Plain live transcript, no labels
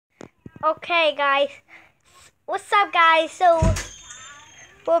Okay, guys. What's up, guys? So,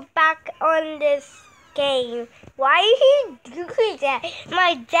 we're back on this game. Why are you doing that?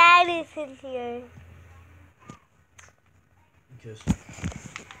 My dad isn't here. Yes.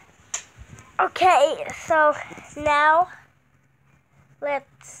 Okay, so now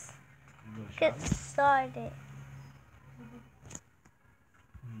let's get started.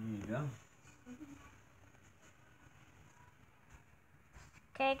 Yeah.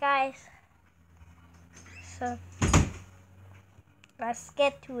 Okay, guys. So, let's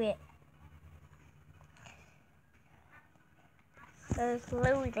get to it. So, it's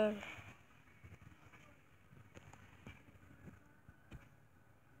loading.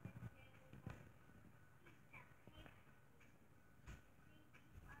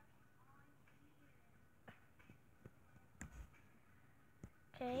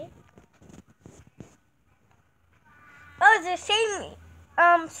 Okay. Oh, it's the same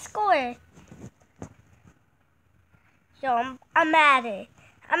score. So I'm at it.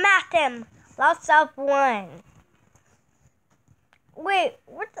 I'm at him. Lots of one. Wait,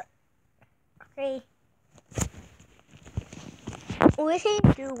 what the? Okay. What's he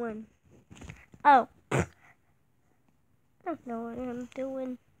doing? Oh. I don't know what I'm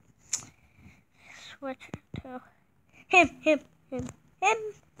doing. Switch to him.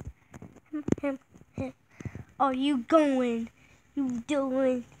 Oh, you going? You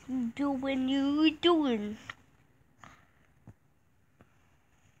doing?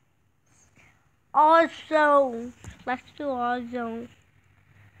 All zones. Let's do all zones.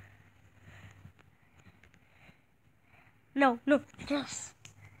 No, yes.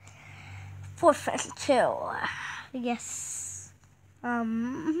 4-2. Yes.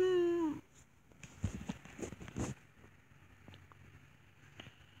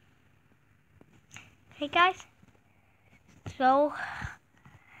 Hey guys. So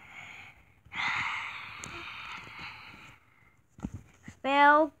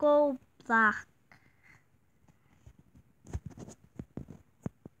spell go black.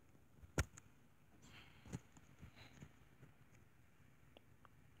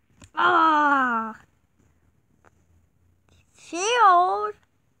 Ah, shield.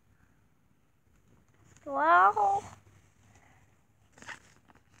 Wow.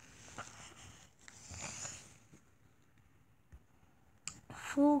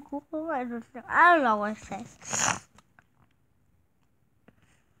 Fugu. I don't know what to say.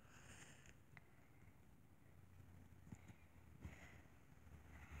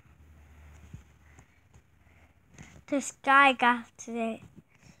 This guy got today.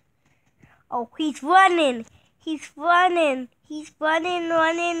 Oh, he's running. Running.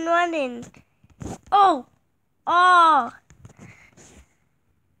 Oh.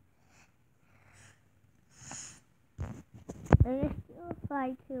 And it's still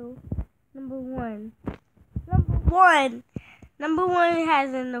fly too. Number one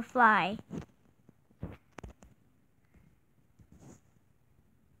has in the fly.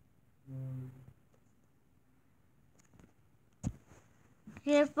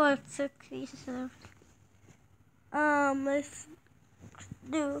 Here for 67. Let's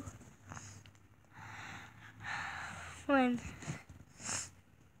do one.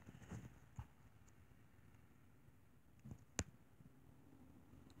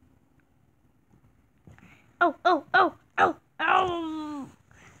 Oh.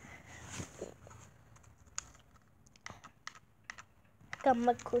 Got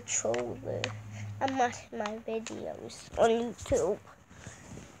my controller. I'm watching my videos on YouTube.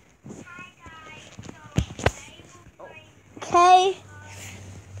 Okay.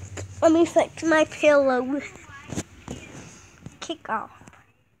 Let me fix my pillow. Kick off.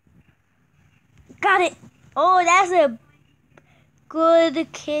 Got it. Oh, that's a good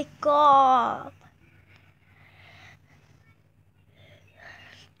kickoff.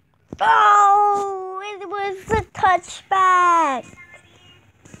 Oh, it was a touchback.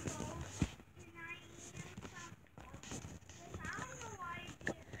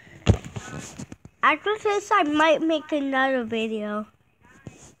 After this, I might make another video.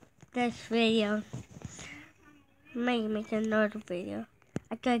 This video. Might make another video.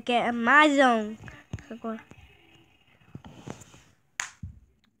 I gotta get in my zone.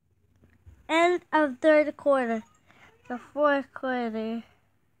 End of third quarter. The fourth quarter.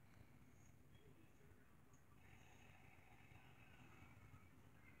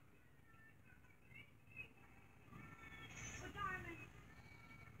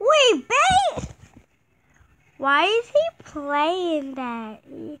 Wait, bait! Why is he playing that?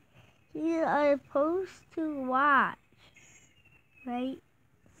 He's supposed to watch, right?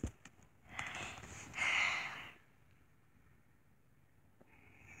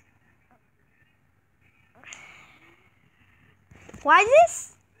 Why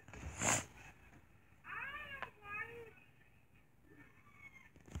this?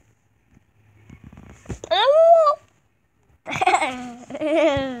 Oh!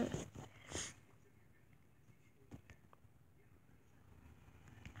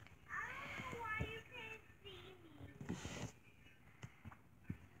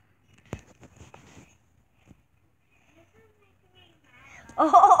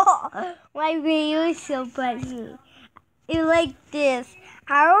 Oh, my video is so funny. It's like this.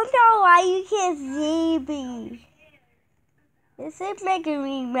 I don't know why you can't see me. This is making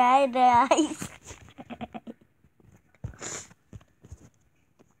me mad, guys.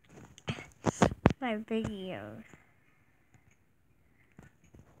 My video.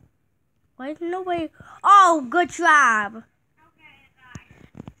 Why is nobody? Oh, good job.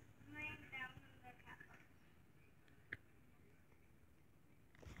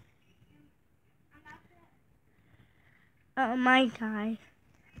 Oh my God.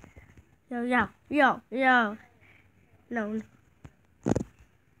 Yo. No.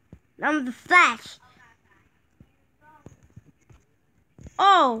 I'm the Flash.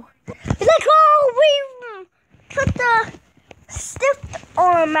 Oh. It's like, oh, we took the stiff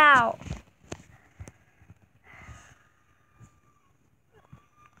arm out.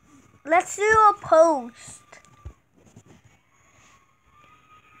 Let's do a post.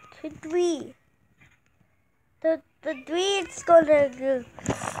 2, 3. The 3 is gonna do.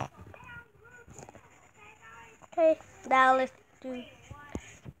 Okay, now let's do.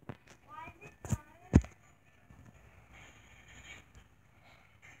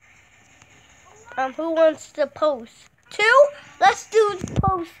 Who wants to post? 2? Let's do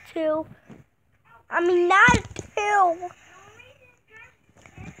post 2. I mean, not 2.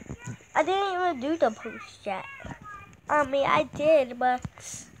 I didn't even do the post yet. I mean, I did, but.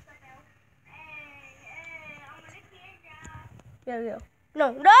 Yo.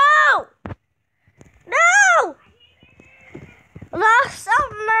 No! Lost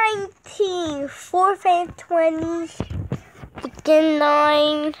of 19, 4th and 20, begin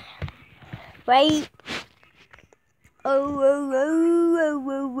 9, right? I'm an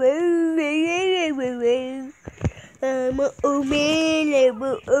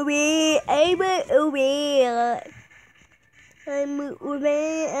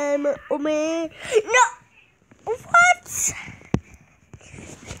old man. No! What?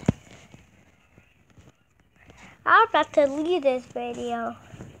 I'm about to leave this video.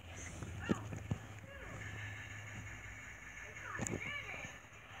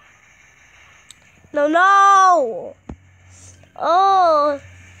 No! Oh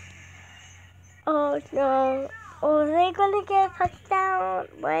no. Oh, they're gonna get a touchdown.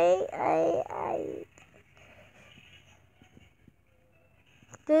 Wait,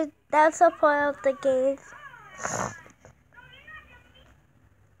 that's a part of the game.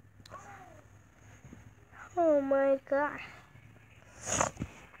 Oh my God.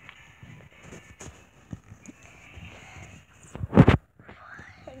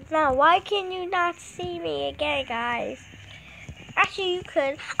 Now, why can you not see me again, guys? Actually, you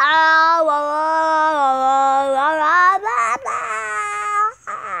could.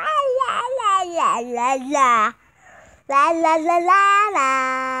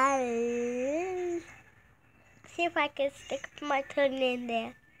 See if I can stick my tongue in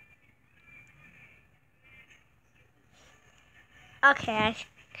there. Okay, I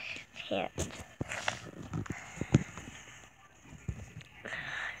can't.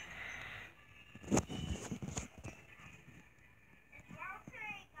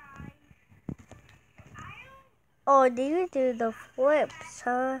 Oh, do you do the flips,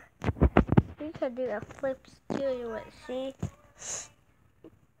 huh? You can do the flips too, you would see.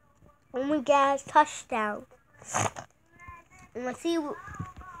 When we get a touchdown. Let's see if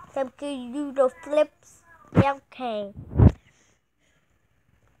I can do the flips. Yeah, okay.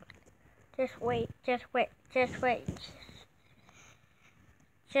 Just wait. Extra point is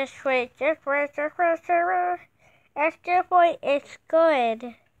good. Extra point is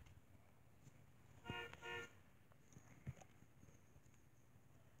good.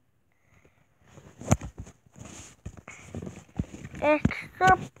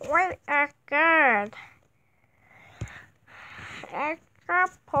 Extra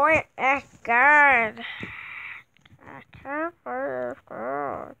point is good. Extra point is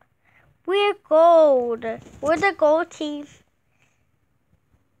good. We're gold. We're the gold team.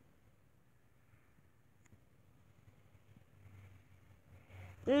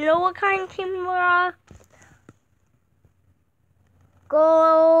 You know what kind of team we are?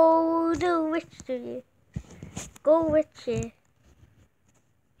 Gold Witchy. Gold Witchy.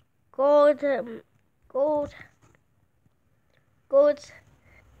 Gold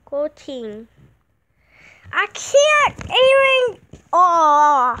Gold team. I can't even.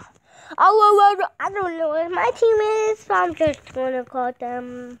 Oh, I don't know what my team is, so I'm just gonna call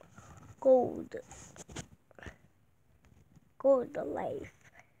them Gold. Gold Life.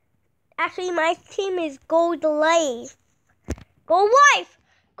 Actually, my team is Gold Life. Gold Life!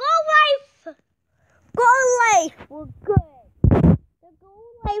 Gold Life! Gold Life! We're good. The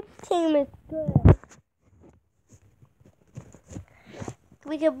Gold Life team is good.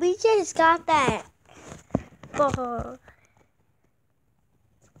 We just got that. Oh.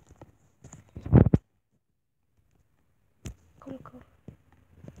 Go.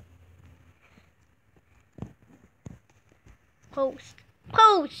 Post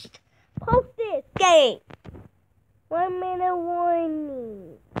this game. 1 minute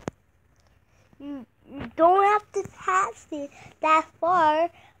warning. You don't have to pass it that far,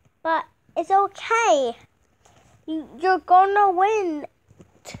 but it's okay. You're gonna win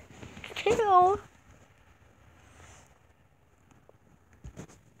too.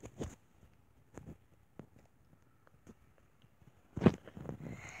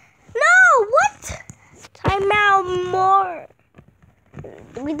 No, what? Timeout more.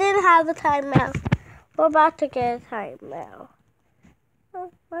 We didn't have a timeout. We're about to get a timeout.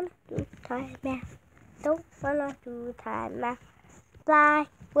 Don't wanna do timeout. Don't wanna do timeout. Fly,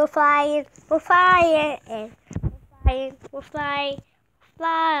 we're flying, we're flying, we're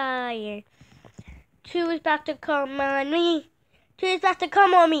flying. 2 is about to come on me. 2 is about to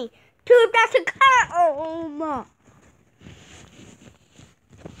come on me. 2 is about to come on me.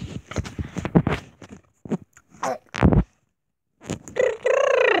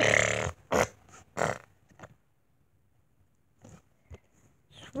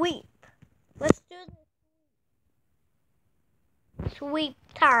 Sweep. Let's do this. Sweep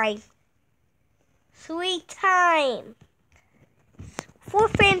time. Sweep time.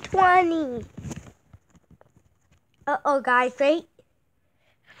 4th and 20. Uh-oh, guys, wait.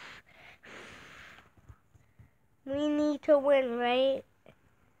 We need to win, right?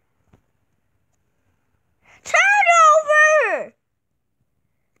 Turnover!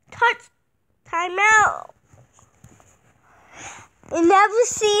 Touch. Timeout. I've never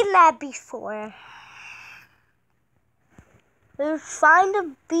seen that before. We're trying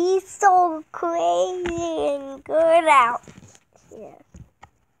to be so crazy and good out here.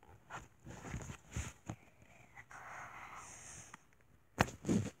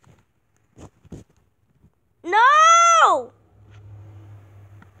 No!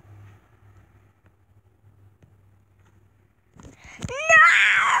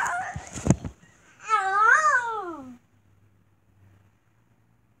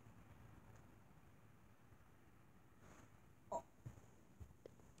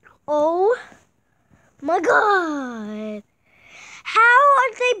 Oh my God. How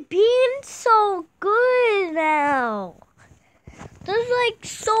are they being so good now? They're like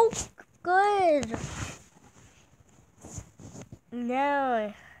so good.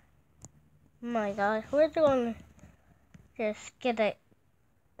 Now, oh my gosh, we're going to just get it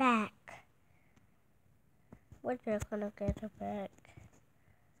back. We're just going to get it back.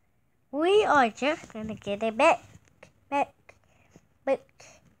 We are just going to get it back. Back.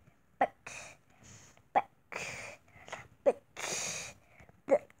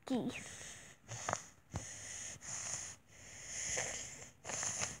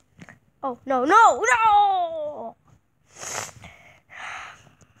 Oh, no!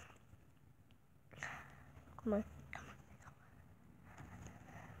 Come on.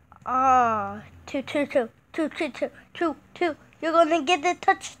 Ah, 2. You're gonna get the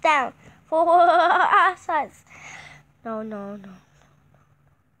touchdown for us. No.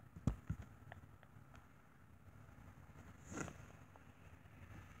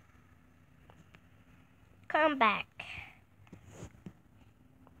 Come back.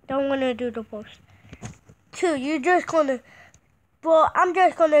 Don't wanna do the post. 2, you're just gonna. Well, I'm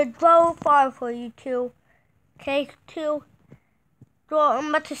just gonna throw far for you, 2. Okay, 2. I'm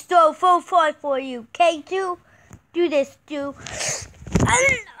about to throw full far for you. Okay, 2. Do this, 2. Okay.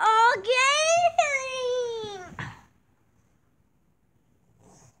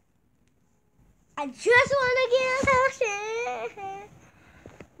 I just want to get a touchdown.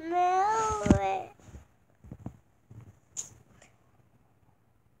 No.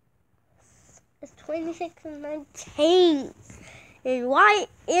 It's 26-19. And why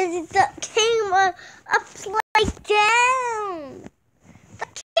is the camera upside down? The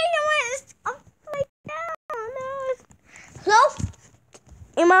camera is upside down. No. Hello?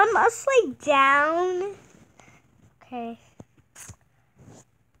 Am I upside down? Okay.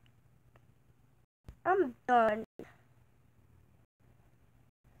 I'm done.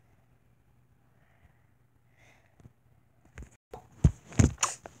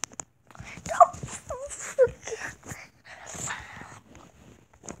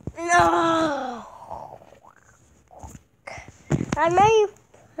 No! I may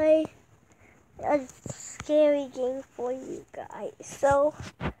play a scary game for you guys. So,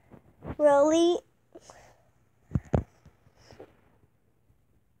 really?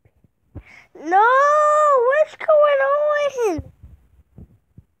 No! What's going on?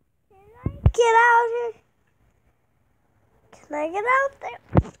 Can I get out here? Can I get out there?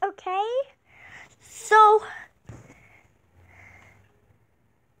 Okay. So,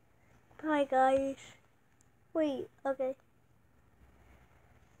 bye guys. Wait, okay.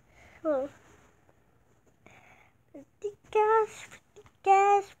 Oh. Gas.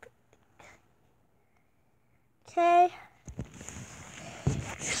 Okay.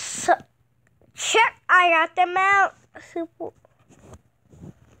 So, check. I got them out. Super.